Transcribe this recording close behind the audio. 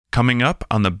coming up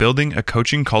on the Building a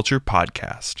Coaching Culture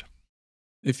podcast.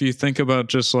 If you think about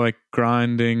just like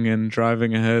grinding and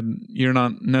driving ahead, you're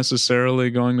not necessarily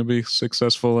going to be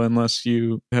successful unless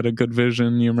you had a good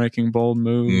vision, you're making bold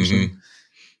moves, and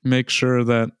make sure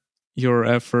that your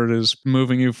effort is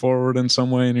moving you forward in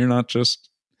some way and you're not just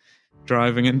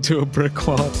driving into a brick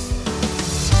wall.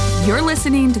 You're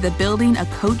listening to the Building a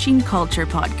Coaching Culture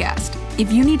podcast.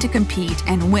 If you need to compete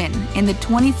and win in the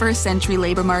 21st century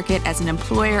labor market as an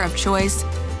employer of choice,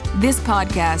 this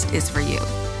podcast is for you.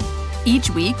 Each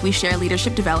week, we share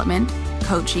leadership development,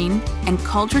 coaching, and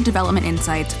culture development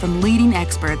insights from leading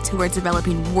experts who are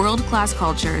developing world-class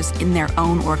cultures in their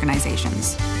own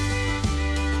organizations.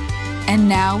 And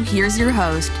now, here's your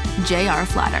host, J.R.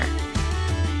 Flatter.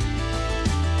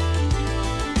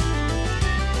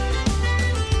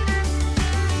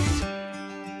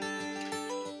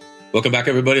 Welcome back,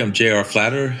 everybody. I'm J.R.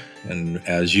 Flatter, and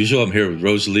as usual, I'm here with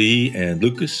Rose Lee and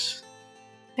Lucas.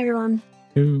 Hey, everyone.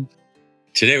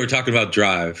 Today, we're talking about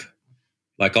drive.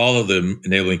 Like all of the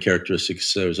enabling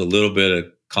characteristics, there's a little bit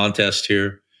of contest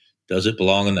here. Does it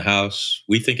belong in the house?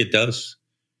 We think it does,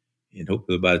 and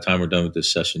hopefully by the time we're done with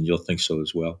this session, you'll think so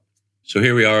as well. So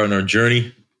here we are on our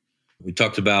journey. We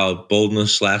talked about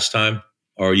boldness last time.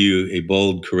 Are you a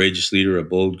bold, courageous leader, a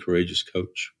bold, courageous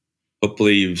coach?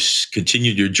 Hopefully you've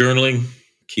continued your journaling,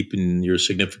 keeping your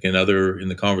significant other in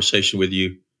the conversation with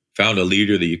you, found a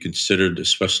leader that you considered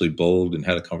especially bold and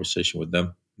had a conversation with them,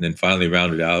 and then finally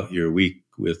rounded out your week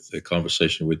with a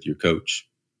conversation with your coach.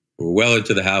 We're well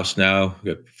into the house now.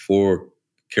 We've got 4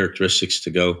 characteristics to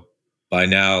go. By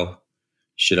now, you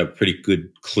should have pretty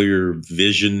good, clear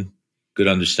vision, good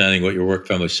understanding what your work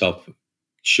family self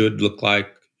should look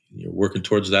like. You're working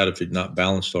towards that if you're not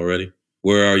balanced already.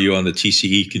 Where are you on the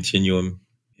TCE continuum,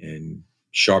 and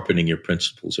sharpening your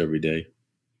principles every day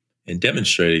and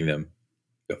demonstrating them?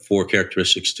 We've got 4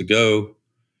 characteristics to go,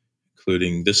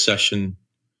 including this session.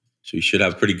 So you should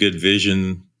have pretty good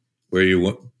vision where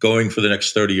you're going for the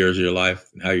next 30 years of your life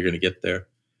and how you're going to get there.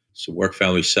 So work,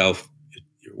 family, self,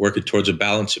 you're working towards a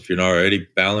balance if you're not already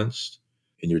balanced.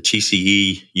 In your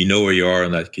TCE, you know where you are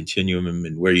on that continuum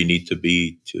and where you need to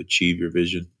be to achieve your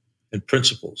vision. And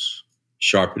principles.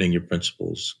 Sharpening your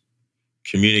principles,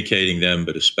 communicating them,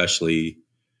 but especially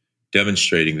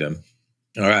demonstrating them.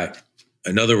 All right.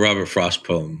 Another Robert Frost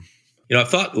poem. You know, I've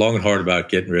thought long and hard about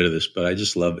getting rid of this, but I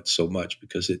just love it so much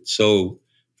because it so,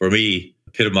 for me,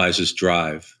 epitomizes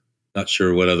drive. Not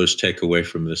sure what others take away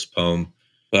from this poem,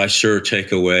 but I sure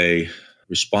take away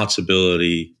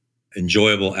responsibility,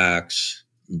 enjoyable acts,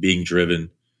 being driven.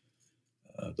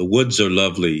 The woods are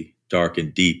lovely, dark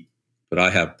and deep, but I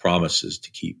have promises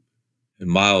to keep. And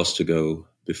miles to go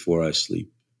before I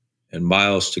sleep. And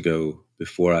miles to go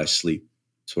before I sleep.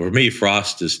 So for me,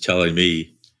 Frost is telling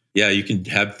me, yeah, you can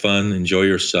have fun, enjoy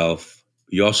yourself,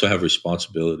 but you also have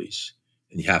responsibilities.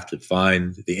 And you have to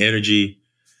find the energy,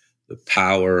 the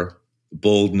power, the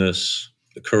boldness,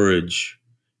 the courage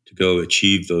to go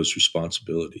achieve those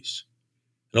responsibilities.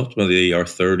 And ultimately, our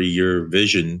 30-year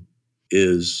vision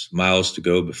is miles to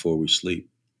go before we sleep.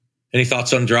 Any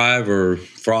thoughts on drive or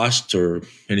Frost or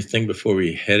anything before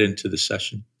we head into the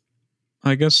session?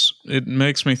 I guess it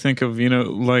makes me think of,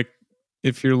 like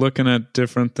if you're looking at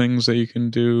different things that you can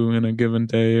do in a given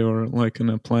day or like in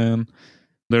a plan,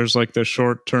 there's like the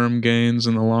short-term gains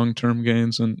and the long-term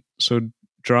gains. And so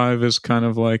drive is kind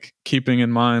of like keeping in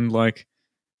mind like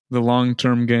the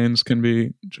long-term gains can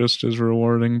be just as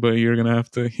rewarding, but you're going to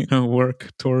have to,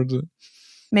 work towards it.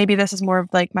 Maybe this is more of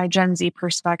like my Gen Z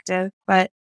perspective,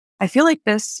 but I feel like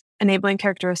this enabling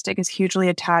characteristic is hugely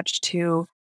attached to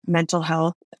mental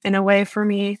health in a way for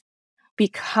me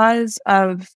because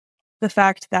of the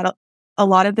fact that a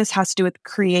lot of this has to do with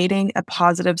creating a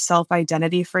positive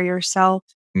self-identity for yourself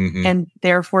and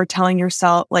therefore telling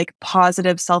yourself like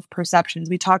positive self-perceptions.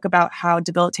 We talk about how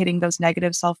debilitating those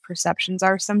negative self-perceptions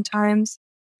are sometimes.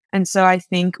 And so I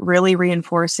think really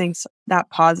reinforcing that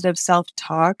positive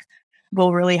self-talk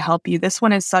will really help you. This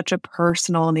one is such a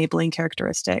personal enabling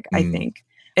characteristic, I think.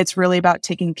 It's really about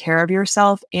taking care of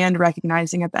yourself and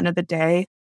recognizing at the end of the day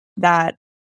that,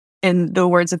 in the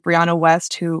words of Brianna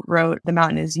West, who wrote The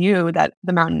Mountain Is You, that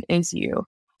the mountain is you.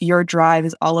 Your drive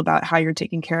is all about how you're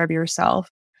taking care of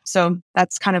yourself. So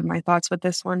that's kind of my thoughts with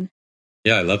this one.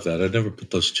 Yeah, I love that. I've never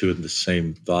put those two in the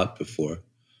same thought before.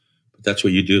 But that's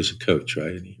what you do as a coach,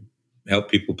 right? And you help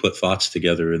people put thoughts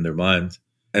together in their mind.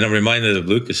 And I'm reminded of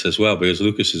Lucas as well, because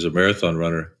Lucas is a marathon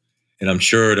runner. And I'm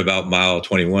sure at about mile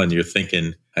 21, you're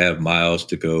thinking, I have miles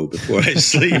to go before I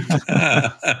sleep. And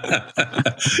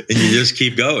you just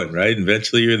keep going, right? And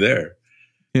eventually you're there.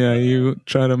 Yeah, you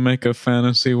try to make a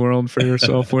fantasy world for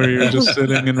yourself where you're just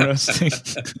sitting and resting.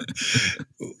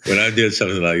 When I did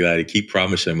something like that, I keep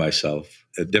promising myself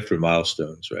at different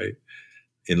milestones, right?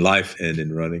 In life and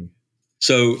in running.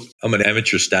 So I'm an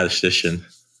amateur statistician.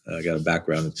 I got a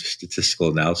background in statistical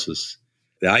analysis.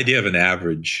 The idea of an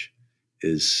average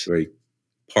is very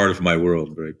part of my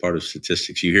world, very part of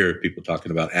statistics. You hear people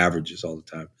talking about averages all the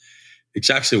time. It's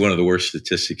actually one of the worst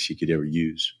statistics you could ever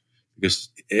use because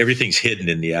everything's hidden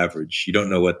in the average. You don't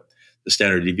know what the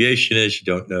standard deviation is. You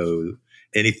don't know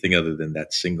anything other than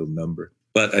that single number.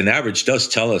 But an average does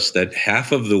tell us that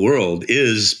half of the world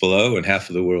is below and half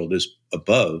of the world is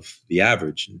above the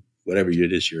average, whatever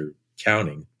it is you're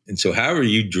counting. And so however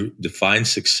you define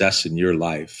success in your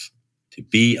life, to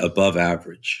be above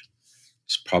average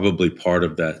is probably part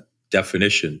of that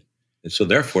definition. And so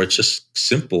therefore, it's just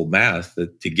simple math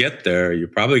that to get there, you're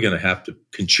probably going to have to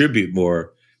contribute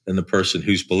more than the person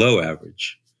who's below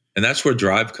average. And that's where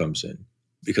drive comes in,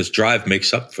 because drive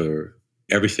makes up for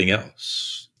everything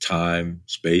else: time,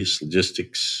 space,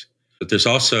 logistics. But there's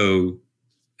also,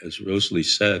 as Rosalie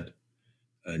said,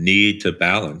 a need to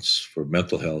balance for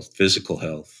mental health, physical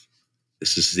health.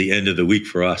 This is the end of the week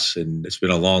for us, and it's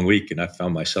been a long week, and I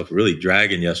found myself really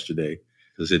dragging yesterday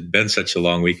because it had been such a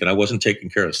long week and I wasn't taking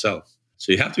care of self.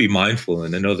 So you have to be mindful,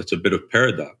 and I know that's a bit of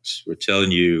paradox. We're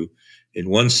telling you, in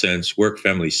one sense, work,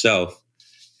 family, self,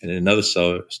 and in another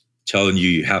sense, telling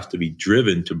you have to be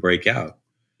driven to break out.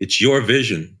 It's your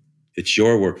vision. It's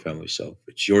your work, family, self.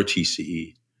 It's your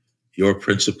TCE, your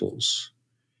principles.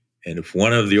 And if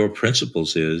one of your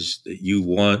principles is that you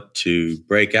want to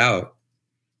break out,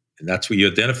 and that's what you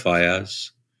identify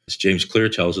as James Clear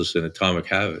tells us in Atomic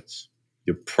Habits,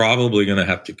 you're probably going to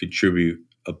have to contribute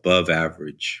above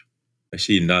average. I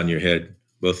see you nodding your head,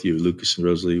 both of you, Lucas and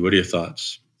Rosalie. What are your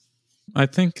thoughts? I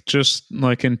think just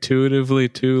like intuitively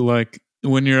too, like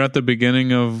when you're at the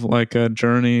beginning of like a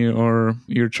journey or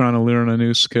you're trying to learn a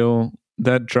new skill,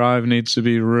 that drive needs to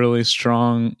be really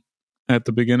strong at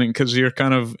the beginning because you're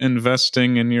kind of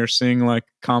investing and you're seeing like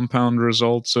compound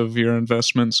results of your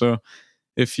investment. So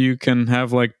if you can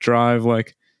have like drive,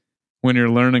 like when you're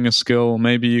learning a skill,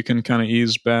 maybe you can kind of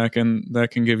ease back and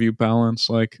that can give you balance.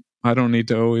 Like I don't need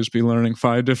to always be learning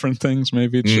 5 different things.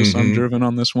 Maybe it's just I'm driven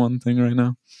on this one thing right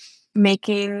now.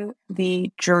 Making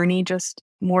the journey just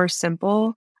more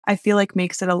simple, I feel like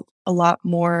makes it a lot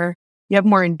more, you have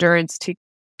more endurance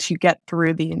to get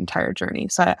through the entire journey.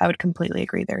 So I would completely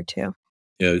agree there too.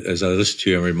 Yeah, as I listen to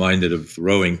you, I'm reminded of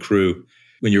rowing crew.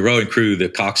 When you're rowing crew, the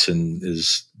coxswain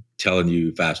is telling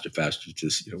you faster,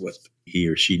 just what he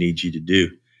or she needs you to do.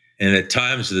 And at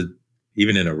times,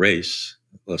 even in a race,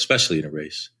 well, especially in a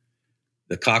race,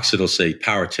 the coxswain will say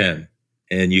power 10,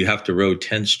 and you have to row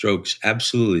 10 strokes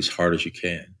absolutely as hard as you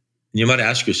can. And you might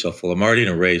ask yourself, well, I'm already in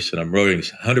a race and I'm rowing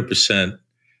 100%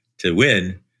 to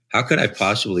win. How could I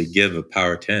possibly give a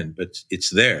power 10? But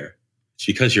it's there. It's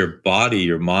because your body,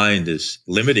 your mind is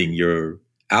limiting your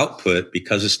output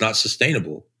because it's not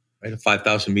sustainable, right? A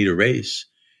 5,000 meter race,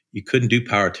 you couldn't do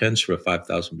power 10s for a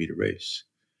 5,000 meter race.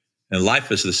 And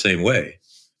life is the same way.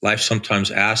 Life sometimes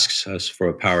asks us for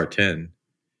a power 10. And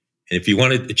if you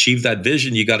want to achieve that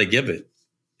vision, you got to give it.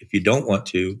 If you don't want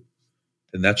to,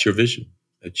 then that's your vision.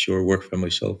 That's your work, family,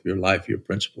 self, your life, your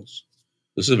principles.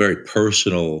 This is a very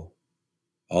personal,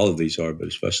 all of these are, but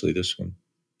especially this one.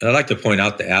 And I'd like to point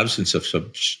out the absence of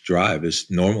such drive is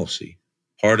normalcy.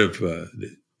 Part of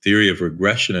the theory of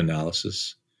regression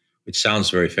analysis, which sounds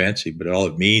very fancy, but all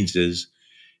it means is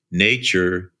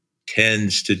nature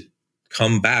tends to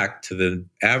come back to the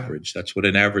average. That's what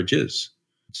an average is.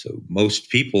 So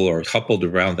most people are coupled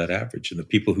around that average. And the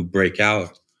people who break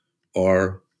out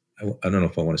are, I don't know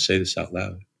if I want to say this out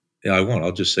loud. Yeah, I won't.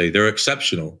 I'll just say they're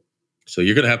exceptional. So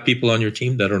you're going to have people on your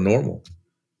team that are normal.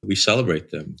 We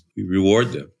celebrate them. We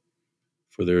reward them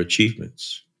for their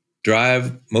achievements.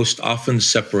 Drive most often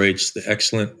separates the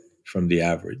excellent from the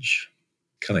average.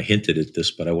 Kind of hinted at this,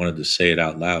 but I wanted to say it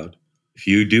out loud. If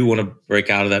you do want to break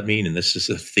out of that mean, and this is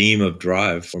a theme of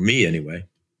drive, for me anyway,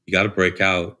 you got to break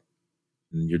out,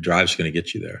 and your drive's going to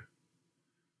get you there.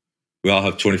 We all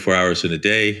have 24 hours in a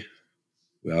day.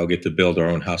 We all get to build our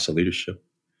own house of leadership.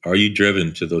 Are you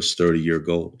driven to those 30-year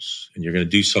goals? And you're going to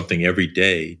do something every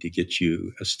day to get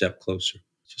you a step closer.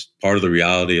 It's just part of the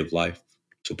reality of life.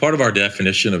 So part of our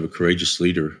definition of a courageous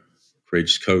leader,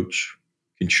 courageous coach,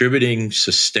 contributing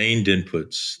sustained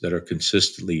inputs that are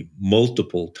consistently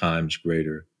multiple times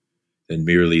greater than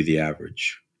merely the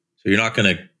average. So you're not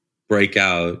going to break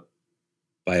out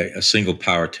by a single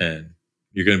power 10.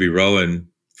 You're going to be rowing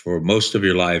for most of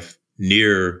your life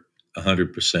near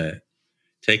 100%,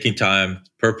 taking time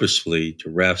purposefully to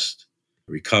rest,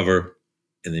 recover,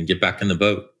 and then get back in the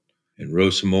boat and row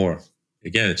some more.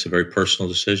 Again, it's a very personal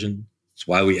decision. It's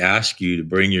why we ask you to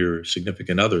bring your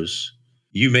significant others.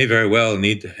 You may very well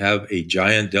need to have a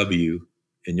giant W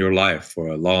in your life for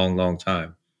a long, long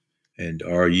time. And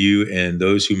are you and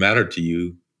those who matter to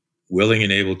you willing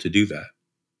and able to do that?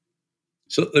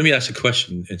 So let me ask a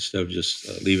question instead of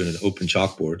just leaving an open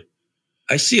chalkboard.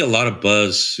 I see a lot of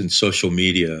buzz in social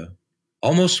media,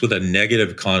 almost with a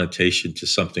negative connotation to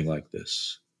something like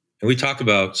this. And we talk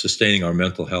about sustaining our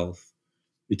mental health.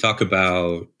 We talk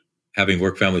about having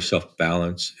work-family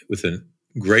self-balance with a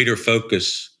greater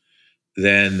focus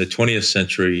than the 20th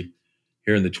century,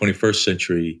 here in the 21st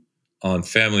century, on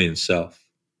family and self.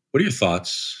 What are your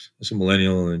thoughts as a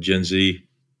millennial and a Gen Z?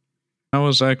 I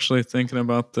was actually thinking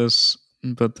about this,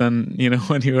 but then,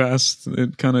 when you asked,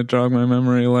 it kind of jogged my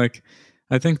memory. Like,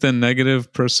 I think the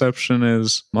negative perception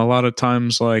is a lot of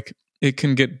times, like, it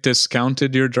can get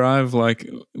discounted, your drive. Like,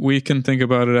 we can think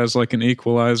about it as like an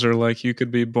equalizer. Like, you could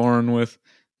be born with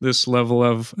this level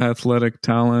of athletic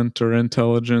talent or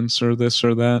intelligence or this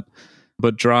or that,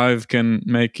 but drive can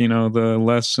make, the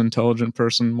less intelligent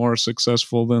person more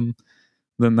successful than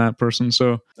that person.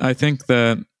 So I think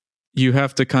that you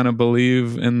have to kind of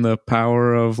believe in the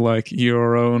power of like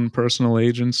your own personal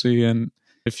agency. And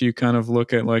if you kind of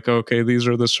look at like, okay, these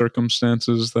are the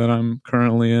circumstances that I'm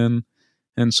currently in.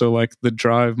 And so like the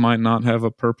drive might not have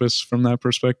a purpose from that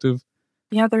perspective.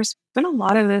 Yeah, there's been a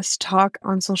lot of this talk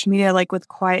on social media, like with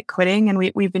quiet quitting, and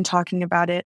we've been talking about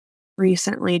it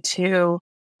recently too.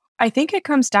 I think it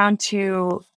comes down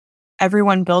to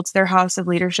everyone builds their house of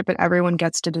leadership and everyone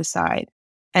gets to decide.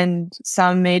 And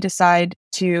some may decide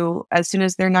to, as soon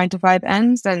as their 9 to 5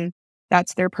 ends, then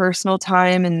that's their personal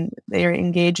time and they're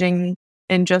engaging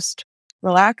in just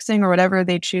relaxing or whatever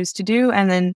they choose to do.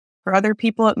 And then for other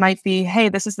people, it might be, hey,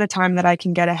 this is the time that I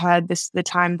can get ahead. This is the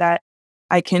time that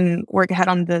I can work ahead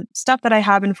on the stuff that I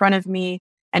have in front of me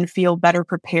and feel better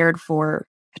prepared for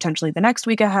potentially the next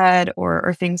week ahead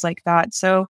or things like that.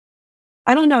 So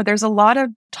I don't know. There's a lot of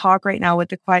talk right now with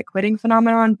the quiet quitting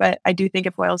phenomenon, but I do think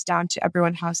it boils down to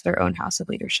everyone has their own house of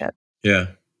leadership. Yeah.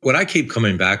 What I keep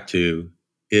coming back to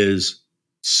is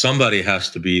somebody has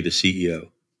to be the CEO.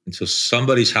 And so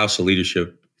somebody's house of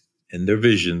leadership and their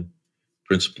vision,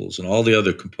 principles, and all the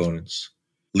other components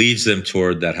leads them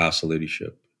toward that house of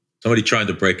leadership. Somebody trying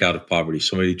to break out of poverty,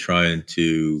 somebody trying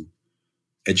to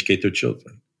educate their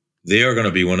children. They are going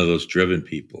to be one of those driven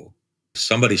people.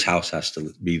 Somebody's house has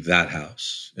to be that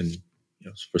house. And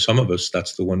for some of us,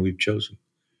 that's the one we've chosen.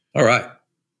 All right.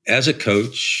 As a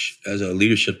coach, as a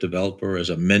leadership developer, as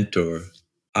a mentor,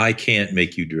 I can't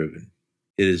make you driven.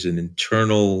 It is an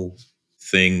internal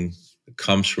thing that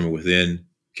comes from within.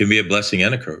 It can be a blessing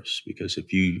and a curse, because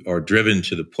if you are driven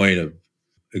to the point of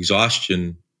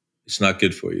exhaustion, it's not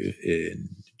good for you. It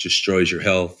destroys your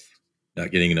health,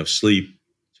 not getting enough sleep.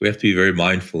 So we have to be very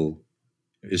mindful.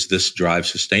 Is this drive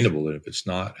sustainable? And if it's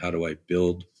not, how do I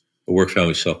build a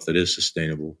work-family self that is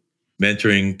sustainable?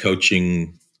 Mentoring,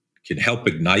 coaching can help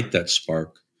ignite that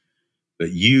spark,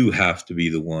 but you have to be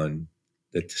the one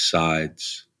that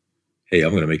decides, hey,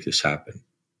 I'm going to make this happen.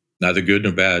 Neither good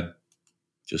nor bad,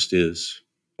 just is.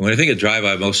 When I think of drive,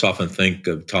 I most often think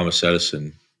of Thomas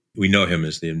Edison. We know him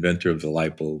as the inventor of the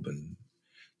light bulb and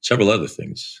several other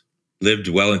things. Lived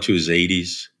well into his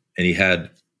 80s, and he had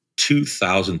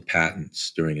 2,000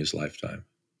 patents during his lifetime.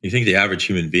 You think the average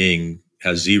human being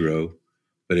has 0,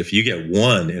 but if you get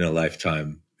 1 in a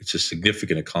lifetime, it's a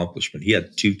significant accomplishment. He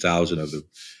had 2,000 of them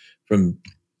from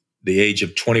the age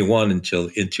of 21 until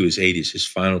into his 80s. His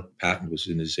final patent was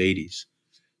in his 80s.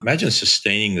 Imagine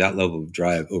sustaining that level of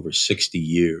drive over 60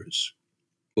 years.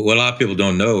 But what a lot of people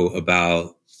don't know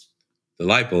about the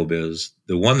light bulb is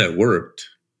the one that worked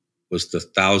was the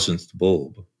 1,000th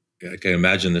bulb. I can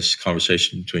imagine this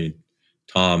conversation between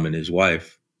Tom and his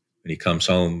wife when he comes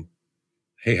home.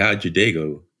 Hey, how'd your day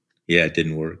go? Yeah, it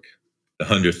didn't work. The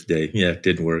 100th day. Yeah, it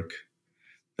didn't work.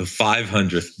 The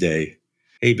 500th day.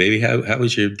 Hey, baby, how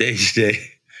was your day today?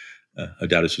 I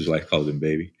doubt his wife called him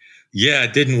baby. Yeah,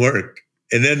 it didn't work.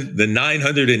 And then the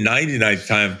 999th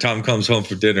time Tom comes home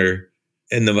for dinner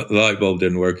and the light bulb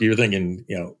didn't work. You're thinking,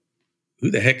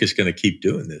 who the heck is going to keep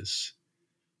doing this?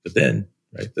 But then,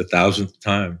 right, the 1,000th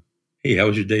time, hey, how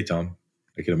was your day, Tom?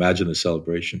 I can imagine the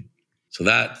celebration. So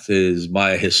that is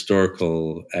my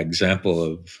historical example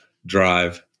of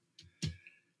drive.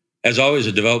 As always,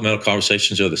 the developmental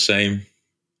conversations are the same.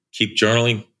 Keep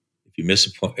journaling. If you miss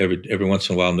a point every once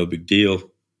in a while, no big deal.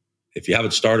 If you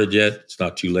haven't started yet, it's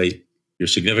not too late. Your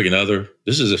significant other,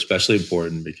 this is especially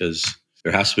important because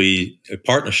there has to be a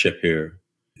partnership here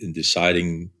in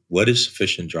deciding what is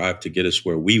sufficient drive to get us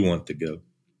where we want to go.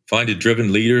 Find a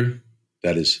driven leader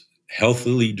that is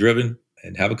healthily driven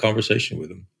and have a conversation with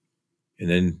them. And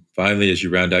then finally, as you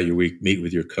round out your week, meet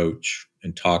with your coach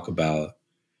and talk about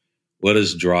what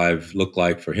does drive look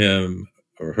like for him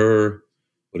or her?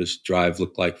 What does drive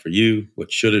look like for you?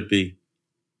 What should it be?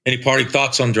 Any parting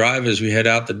thoughts on drive as we head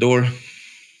out the door?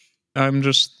 I'm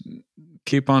just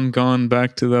keep on going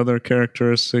back to the other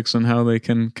characteristics and how they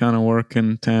can kind of work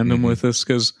in tandem with this.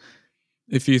 Because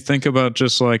if you think about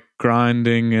just like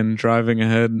grinding and driving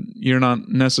ahead, you're not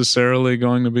necessarily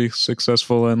going to be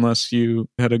successful unless you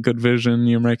had a good vision,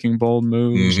 you're making bold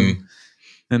moves.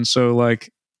 And so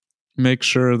like make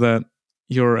sure that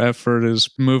your effort is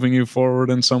moving you forward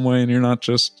in some way and you're not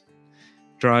just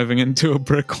driving into a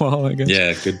brick wall, I guess.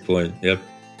 Yeah, good point. Yep.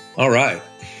 All right.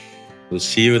 We'll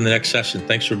see you in the next session.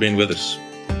 Thanks for being with us.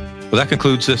 Well, that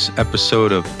concludes this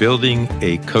episode of Building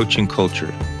a Coaching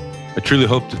Culture. I truly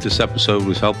hope that this episode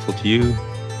was helpful to you.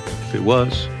 If it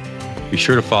was, be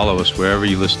sure to follow us wherever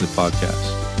you listen to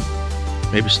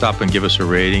podcasts. Maybe stop and give us a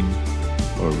rating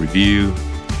or a review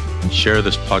and share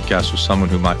this podcast with someone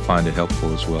who might find it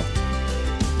helpful as well.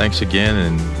 Thanks again,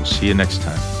 and we'll see you next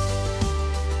time.